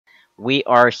We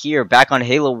are here back on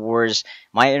Halo Wars.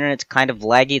 My internet's kind of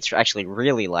laggy. It's actually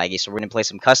really laggy, so we're going to play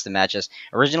some custom matches.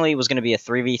 Originally, it was going to be a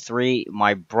 3v3,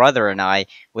 my brother and I,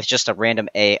 with just a random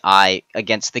AI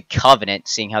against the Covenant,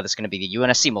 seeing how this is going to be the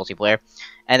UNSC multiplayer.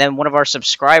 And then one of our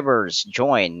subscribers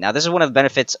joined. Now, this is one of the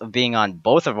benefits of being on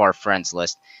both of our friends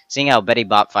list. Seeing how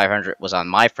BettyBop500 was on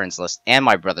my friends list and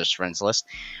my brother's friends list,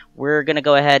 we're going to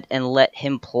go ahead and let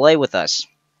him play with us.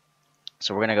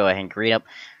 So we're going to go ahead and greet up.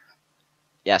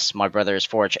 Yes, my brother is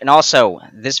Forge. And also,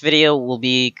 this video will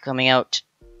be coming out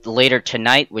later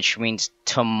tonight, which means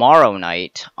tomorrow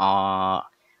night.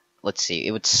 Let's see,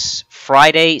 it's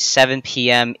Friday, 7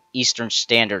 p.m. Eastern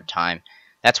Standard Time.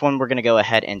 That's when we're going to go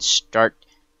ahead and start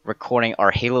recording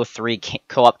our Halo 3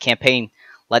 co-op campaign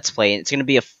Let's Play. It's going to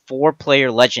be a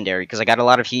 4-player legendary, because I got a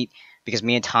lot of heat, because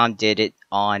me and Tom did it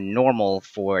on normal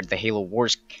for the Halo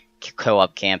Wars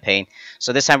co-op campaign.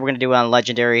 So this time we're going to do it on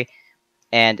legendary.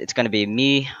 And it's going to be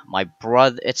me, my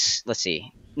brother, it's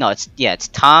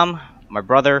Tom, my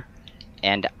brother,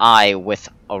 and I with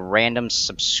a random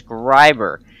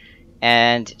subscriber.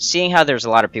 And seeing how there's a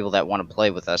lot of people that want to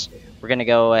play with us, we're going to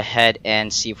go ahead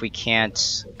and see if we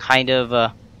can't kind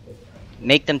of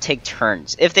make them take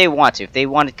turns. If they want to. If they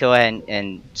want to go ahead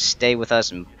and stay with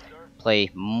us and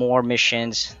play more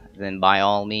missions, then by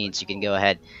all means you can go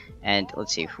ahead. And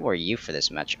let's see, who are you for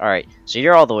this match? Alright, so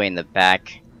you're all the way in the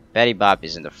back. BettyBop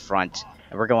is in the front,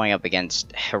 and we're going up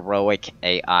against heroic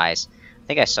AIs. I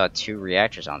think I saw 2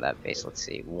 reactors on that base. Let's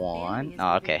see, 1.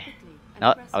 Oh, okay.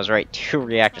 No, I was right. 2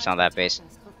 reactors on that base.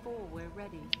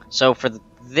 So for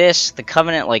this, the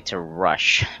Covenant like to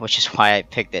rush, which is why I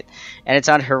picked it. And it's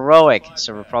on heroic,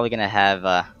 so we're probably gonna have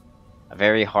a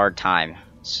very hard time.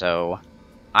 So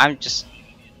I'm just,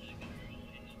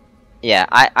 yeah,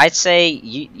 I'd say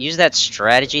you use that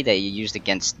strategy that you used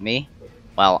against me,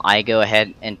 while I go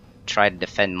ahead and try to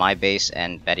defend my base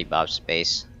and BettyBop's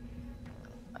base.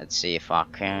 Let's see if I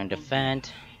can defend.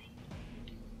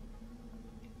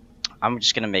 I'm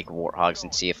just gonna make Warthogs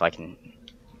and see if I can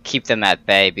keep them at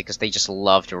bay, because they just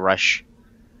love to rush.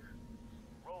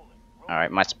 Alright,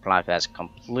 my supply pad's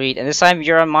complete. And this time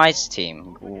you're on my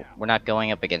team. We're not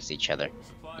going up against each other.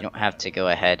 You don't have to go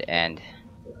ahead and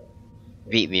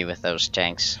beat me with those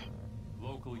tanks.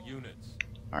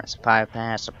 Alright, supply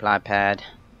pad.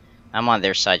 I'm on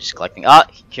their side just collecting. Oh,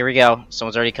 here we go.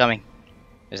 Someone's already coming.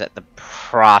 Is that the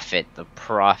Prophet? The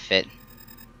Prophet.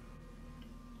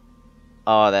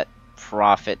 Oh, that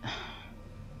Prophet.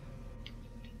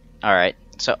 Alright,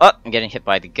 so, oh, I'm getting hit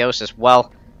by the Ghost as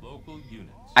well.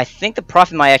 I think the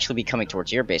Prophet might actually be coming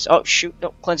towards your base. Oh, shoot. No,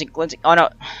 cleansing. Oh, no.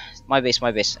 My base.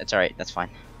 It's alright. That's fine.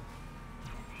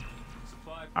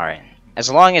 Alright.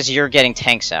 As long as you're getting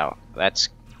tanks out,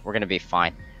 we're gonna be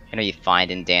fine. We're gonna be fine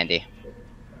and dandy.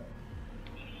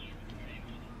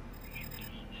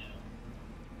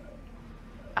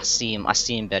 I see him,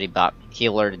 BettyBop. He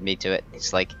alerted me to it.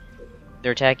 He's like,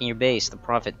 they're attacking your base, the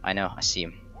Prophet. I know, I see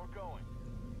him.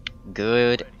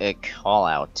 Good call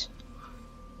out.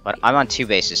 But I'm on 2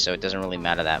 bases, so it doesn't really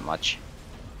matter that much.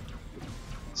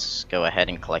 Let's go ahead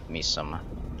and collect me some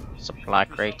supply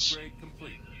crates.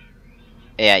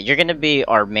 Yeah, you're gonna be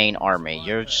our main army.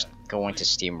 You're just going to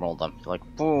steamroll them.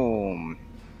 Like, boom.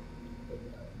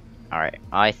 Alright,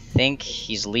 I think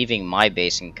he's leaving my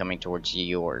base and coming towards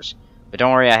yours. But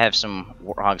don't worry, I have some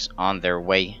Warthogs on their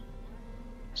way.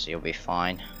 So you'll be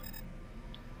fine.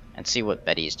 And see what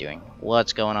Betty's doing.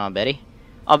 What's going on, Betty?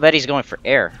 Oh, Betty's going for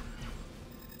air.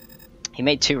 He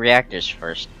made 2 reactors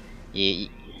first. Yeah.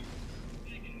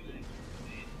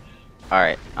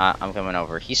 Alright, I'm coming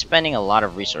over. He's spending a lot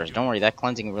of resources. Don't worry, that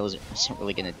cleansing really isn't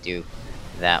really gonna do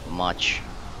that much.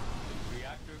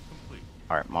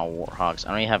 Alright, my Warthogs.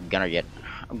 I don't even have Gunner yet.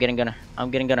 I'm getting Gunner.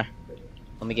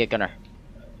 Let me get Gunner.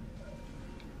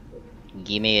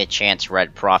 Give me a chance,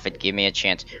 Red Prophet. Give me a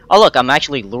chance. Oh, look, I'm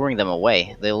actually luring them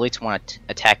away. The elites want to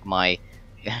attack my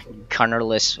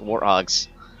Gunnerless Warthogs.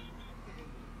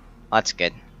 That's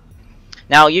good.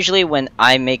 Now, usually when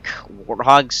I make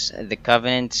Warthogs, the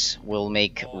Covenants will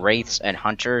make Wraiths and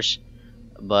Hunters.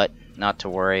 But not to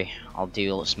worry. I'll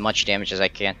do as much damage as I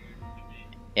can.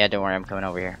 Yeah, don't worry, I'm coming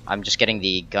over here. I'm just getting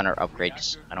the Gunner upgrade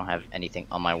because I don't have anything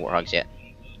on my Warthogs yet.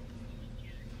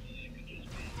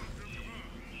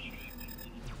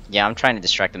 Yeah, I'm trying to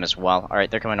distract them as well.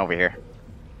 Alright, they're coming over here.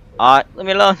 Let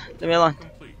me alone.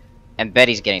 And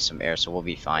Betty's getting some air, so we'll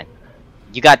be fine.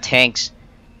 You got tanks.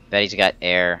 Betty's got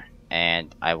air.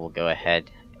 And I will go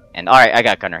ahead. And alright, I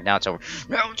got Gunner. Now it's over.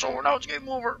 Now it's game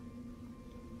over.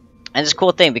 And it's a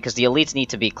cool thing, because the elites need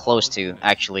to be close to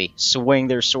actually swing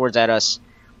their swords at us,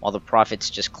 while the Prophet's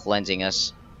just cleansing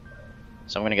us.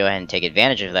 So I'm going to go ahead and take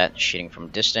advantage of that, shooting from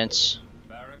distance.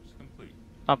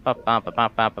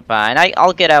 And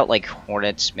I'll get out like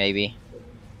Hornets maybe,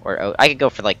 or I could go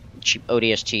for like cheap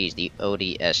ODSTs. The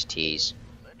ODSTs.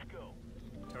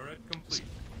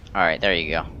 All right, there you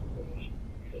go.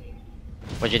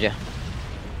 What'd you do?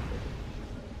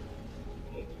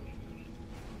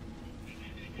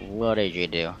 What did you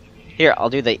do? Here, I'll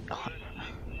do the.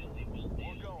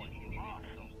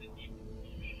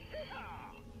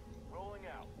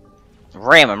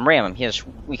 Ram him. Yes,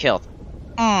 we killed.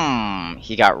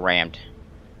 He got rammed.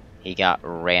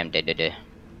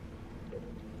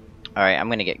 Alright, I'm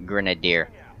gonna get Grenadier.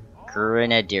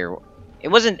 It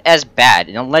wasn't as bad.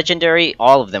 In a Legendary,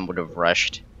 all of them would have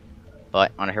rushed.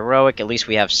 But on a Heroic, at least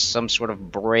we have some sort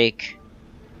of break.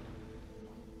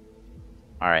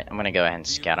 Alright, I'm gonna go ahead and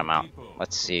scout them out.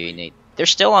 Let's see. They're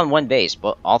still on one base,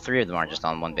 but all three of them are just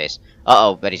on one base.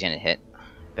 Uh-oh, Betty's gonna hit.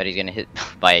 Betty's gonna hit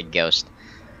by a ghost.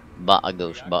 But a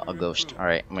ghost.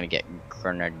 Alright, I'm gonna get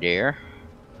Grenadier.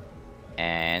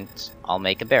 And I'll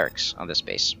make a barracks on this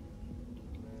base.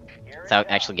 Without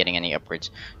actually getting any upgrades.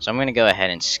 So I'm gonna go ahead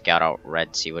and scout out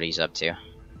Red, see what he's up to.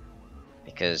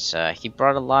 Because he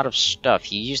brought a lot of stuff.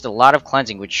 He used a lot of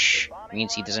cleansing, which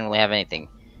means he doesn't really have anything.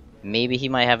 Maybe he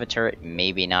might have a turret,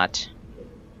 maybe not.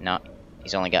 No,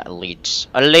 he's only got elites.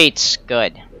 Elites!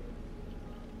 Good.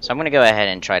 So I'm gonna go ahead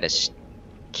and try to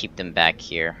keep them back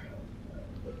here.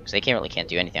 Because they can't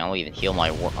do anything. I won't even heal my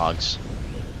warthogs.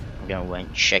 I'm gonna go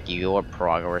and check your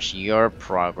progress.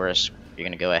 You're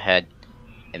gonna go ahead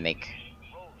and make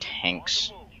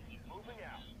tanks.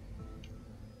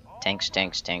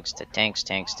 Tanks.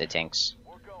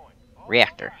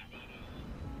 Reactor.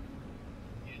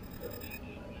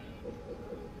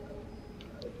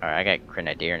 Alright, I got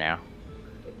Grenadier now.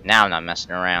 Now I'm not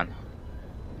messing around.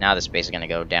 Now this base is gonna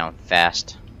go down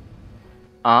fast.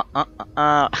 I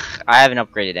haven't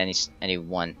upgraded any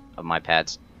one of my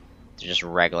pads. They're just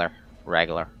regular.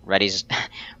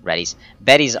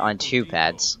 Betty's on 2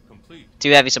 pads.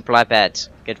 2 heavy supply pads.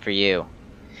 Good for you.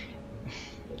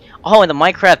 Oh, and the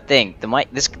Minecraft thing.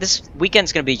 This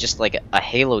weekend's gonna be just like a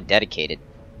Halo dedicated.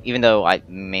 Even though I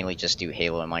mainly just do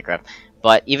Halo and Minecraft.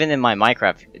 But even in my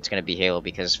Minecraft, it's gonna be Halo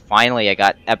because finally I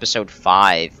got episode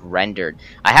 5 rendered.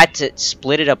 I had to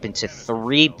split it up into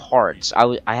 3 parts.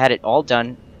 I had it all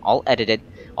done, all edited.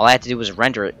 All I had to do was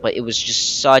render it, but it was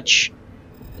just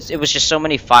so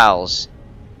many files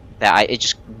that it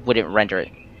just wouldn't render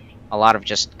it. A lot of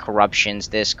just corruptions,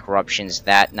 this, corruptions,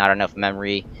 that, not enough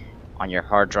memory on your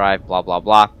hard drive, blah blah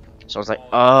blah. So I was like,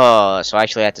 oh, so I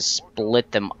actually had to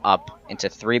split them up into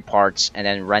 3 parts and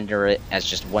then render it as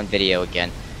just one video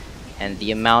again. And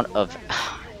the amount of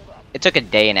it took a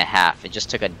day and a half. It just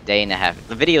took a day and a half.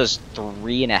 The video is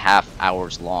 3.5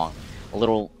 hours long. A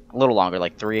little longer,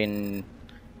 like 3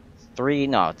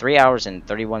 hours and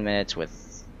 31 minutes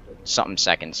with something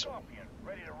seconds.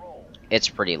 It's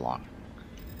pretty long.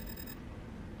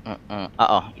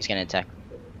 Uh-oh, he's gonna attack.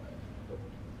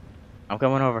 I'm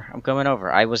coming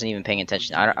over. I wasn't even paying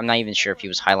attention. I'm not even sure if he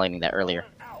was highlighting that earlier.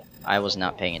 I was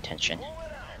not paying attention.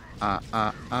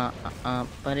 But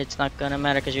it's not gonna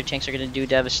matter because your tanks are gonna do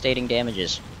devastating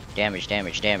damages. Damage.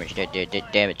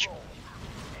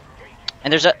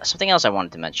 And there's something else I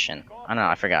wanted to mention. I don't know,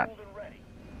 I forgot.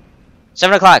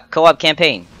 7 o'clock, co-op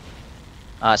campaign.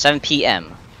 7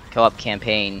 p.m. co-op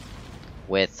campaign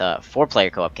with 4-player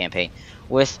co-op campaign.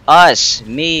 With us,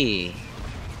 me.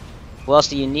 Who else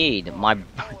do you need?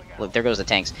 Look, there goes the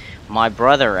tanks. My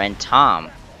brother and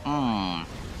Tom.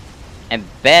 And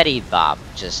Betty Bob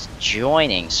just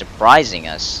joining, surprising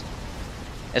us.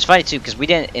 It's funny too, because we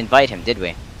didn't invite him, did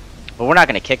we? But we're not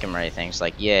gonna kick him or anything. It's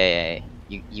like, yay,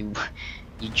 you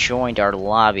joined our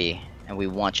lobby, and we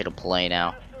want you to play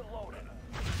now.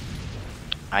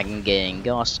 I'm getting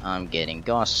Goss.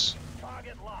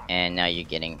 And now you're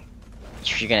gonna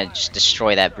just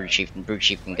destroy that brute chieftain. Brute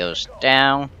chieftain goes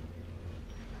down.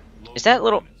 Is that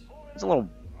there's a little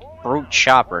brute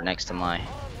chopper next to my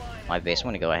base. I'm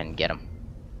gonna go ahead and get him.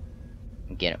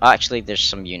 Oh, actually, there's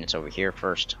some units over here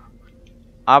first.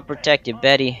 I'll protect you,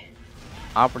 Betty.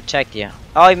 I'll protect you.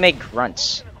 Oh, I make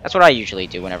grunts. That's what I usually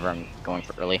do whenever I'm going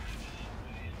for early.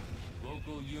 I'm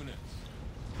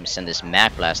gonna send this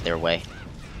Mac Blast their way.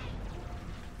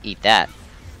 Eat that.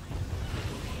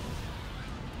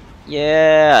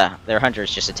 Yeah, their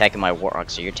hunter's just attacking my warthog,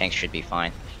 so your tanks should be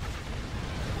fine.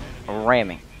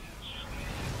 Ramming.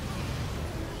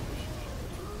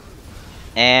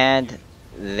 And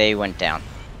they went down.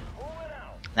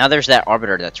 Now there's that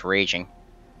arbiter that's raging.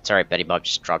 It's alright, Betty Bob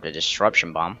just dropped a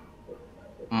disruption bomb.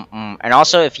 And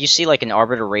also, if you see like an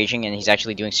arbiter raging and he's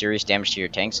actually doing serious damage to your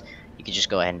tanks, you can just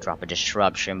go ahead and drop a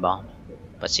disruption bomb.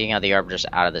 But seeing how the arbiter's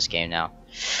out of this game now,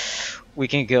 we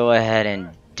can go ahead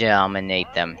and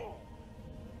dominate them.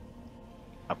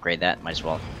 Upgrade that, might as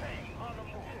well.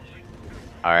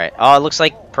 Alright. Oh, it looks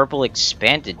like purple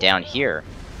expanded down here.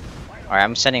 Alright,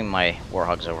 I'm sending my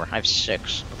Warhogs over. I have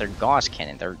 6. But they're Gauss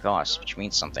cannon. They're Gauss, which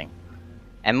means something.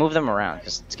 And move them around,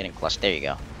 because it's getting clustered. There you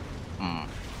go.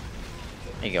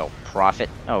 There you go. Prophet.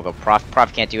 Oh, go Prophet.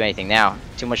 Prophet can't do anything now.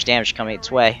 Too much damage coming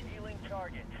its way.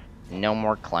 No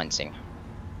more cleansing.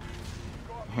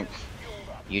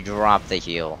 You drop the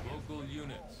heal.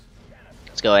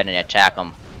 Let's go ahead and attack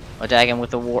them. Attack him with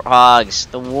the Warhogs.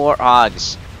 The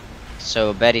Warhogs.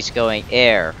 So Betty's going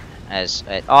air.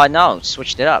 Oh no,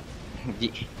 switched it up.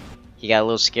 He got a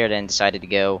little scared and decided to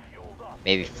go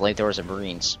maybe flamethrowers and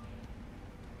marines.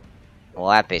 Well,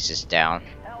 that base is down.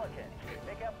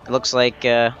 It looks like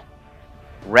Red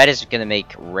is gonna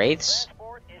make wraiths.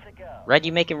 Red,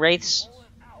 you making wraiths?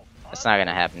 That's not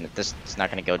gonna happen. It's not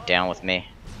gonna go down with me.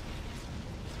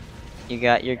 You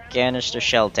got your canister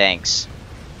shell tanks.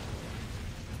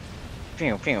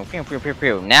 Pew, pew, pew, pew, pew,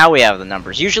 pew. Now we have the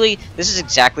numbers. Usually, this is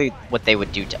exactly what they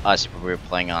would do to us if we were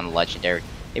playing on Legendary.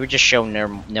 They would just show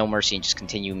no mercy and just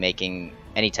continue making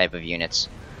any type of units.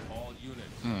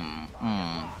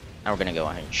 Now we're gonna go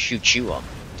ahead and shoot you up.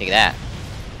 Take that.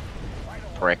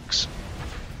 Pricks.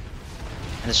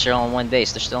 And they're still on one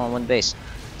base. They're still on one base.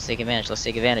 Let's take advantage. Let's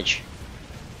take advantage.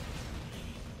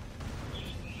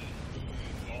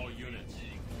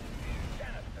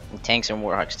 And tanks and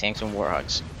warhogs. Tanks and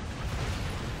warhogs.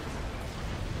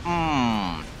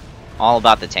 All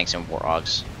about the tanks and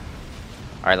warhogs.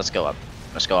 All right, let's go up.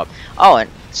 Let's go up. Oh, and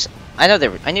I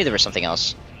knew there was something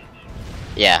else.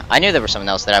 Yeah, I knew there was something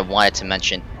else that I wanted to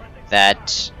mention.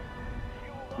 That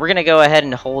we're gonna go ahead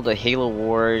and hold a Halo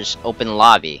Wars open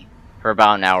lobby for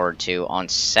about an hour or two on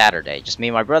Saturday. Just me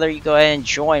and my brother. You go ahead and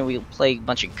join. We'll play a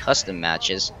bunch of custom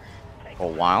matches for a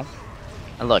while.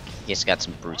 And look, he's got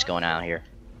some brutes going out here.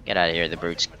 Get out of here, the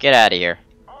brutes. Get out of here.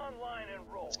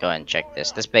 Let's go ahead and check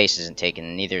this. This base isn't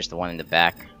taken. Neither is the one in the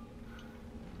back.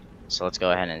 So let's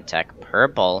go ahead and attack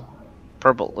purple.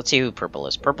 Purple. Let's see who purple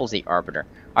is. Purple's the Arbiter.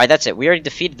 Alright, that's it. We already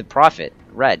defeated the Prophet.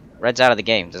 Red. Red's out of the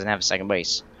game. Doesn't have a second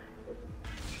base.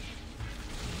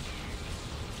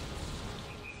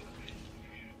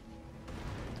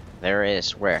 There it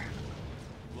is. Where?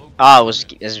 Oh, it was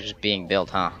being built,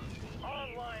 huh?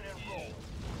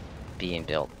 Being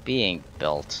built. Being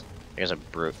built. There's a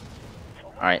brute.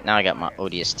 Alright, now I got my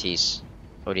ODSTs.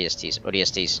 ODSTs.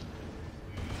 ODSTs.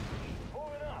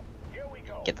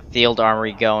 Get the field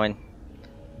armory going.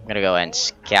 I'm gonna go ahead and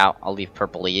scout. I'll leave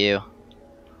purple to you.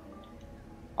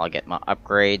 I'll get my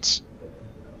upgrades.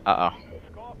 Uh-oh.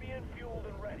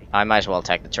 I might as well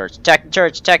attack the turrets. Attack the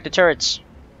turrets! Attack the turrets!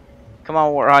 Come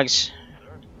on, Warhogs.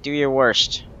 Do your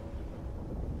worst.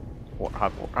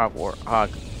 Warhog, Warhog, Warhog.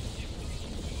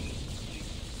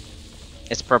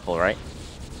 It's purple, right?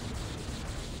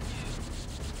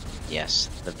 Yes,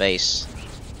 the base.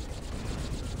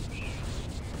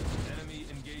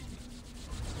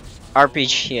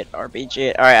 RPG it, RPG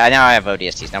it. Alright, now I have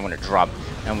ODSTs. Now I'm gonna drop.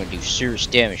 Now I'm gonna do serious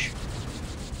damage.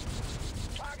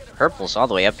 Purple's all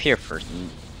the way up here for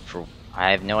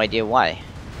I have no idea why.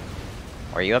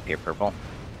 Why are you up here, purple?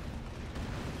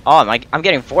 Oh, I'm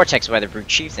getting vortexed by the Brute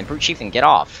Chieftain. Brute Chieftain, get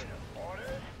off.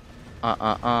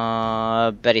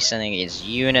 Betty's sending his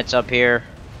units up here.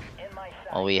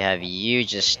 While we have you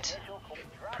just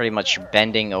pretty much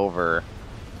bending over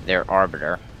their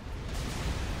Arbiter.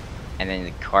 And then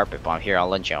the carpet bomb here. I'll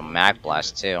lend you a Mag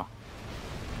Blast too.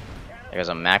 There's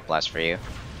a Mag Blast for you.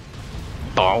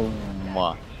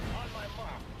 Boom.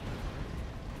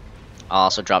 I'll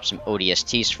also drop some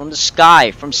ODSTs from the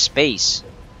sky, from space.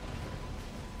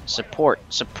 Support,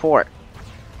 support.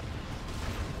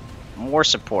 More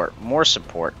support, more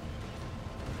support.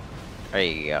 There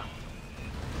you go.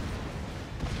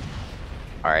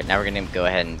 Alright, now we're gonna go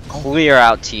ahead and clear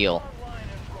out teal.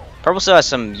 Purple still has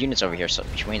some units over here, so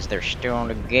which means they're still in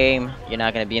the game. You're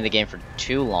not gonna be in the game for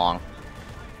too long.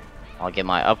 I'll get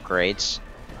my upgrades.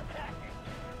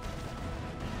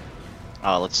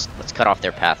 Oh, let's cut off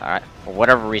their path. Alright. For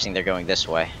whatever reason they're going this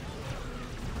way.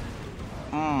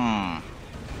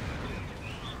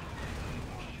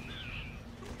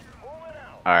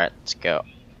 Alright, let's go.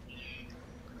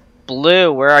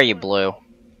 Blue, where are you, Blue?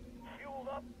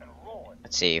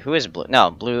 Let's see, who is Blue? No,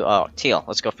 Blue, oh, Teal.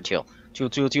 Let's go for Teal. Teal,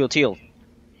 Teal, Teal, Teal.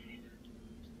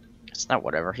 It's not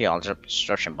whatever. Here, I'll drop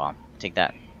Destruction Bomb. Take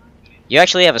that. You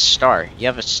actually have a star. You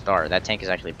have a star. That tank is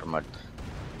actually promoted.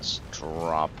 Let's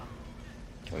drop.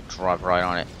 Can we drop right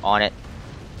on it? On it.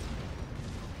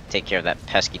 Take care of that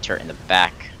pesky turret in the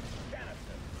back.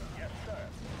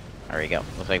 There we go.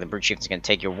 Looks like the Brute Chieftain's gonna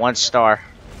take your 1 star.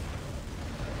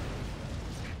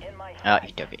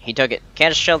 He took it. He took it.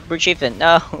 Candace Shield, Brute Chieftain.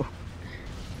 No.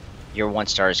 Your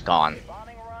 1-star is gone.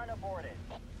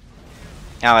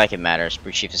 Not like it matters.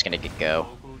 Brute Chieftain is gonna get go.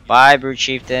 Bye, Brute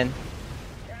Chieftain.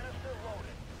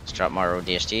 Let's drop more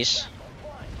ODSTs.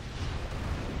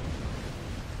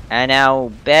 And now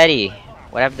Betty.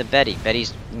 What happened to Betty?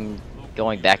 Betty's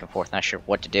going back and forth, not sure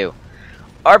what to do.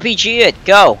 RPG it,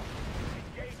 go!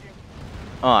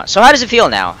 So how does it feel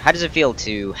now? How does it feel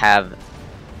to have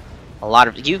a lot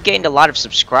of... You gained a lot of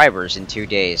subscribers in 2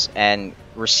 days and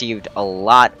received a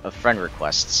lot of friend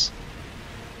requests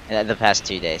in the past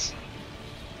 2 days.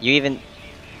 You even...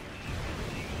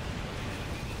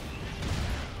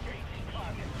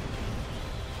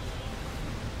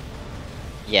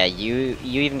 Yeah, you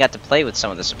even got to play with some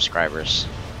of the subscribers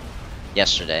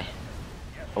yesterday.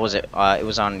 What was it? It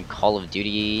was on Call of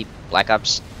Duty Black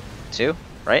Ops 2,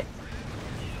 right?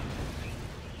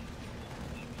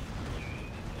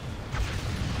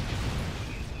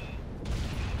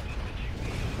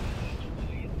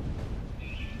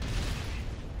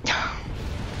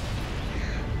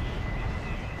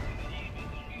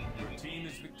 Your team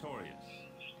is victorious.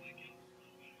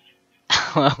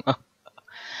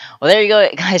 Well, there you go,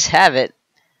 guys. Have it.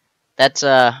 That's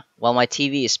while my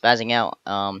TV is spazzing out,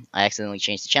 I accidentally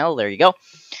changed the channel. There you go.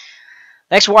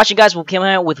 Thanks for watching, guys. We'll come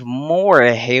out with more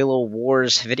Halo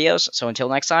Wars videos. So until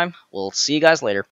next time, we'll see you guys later.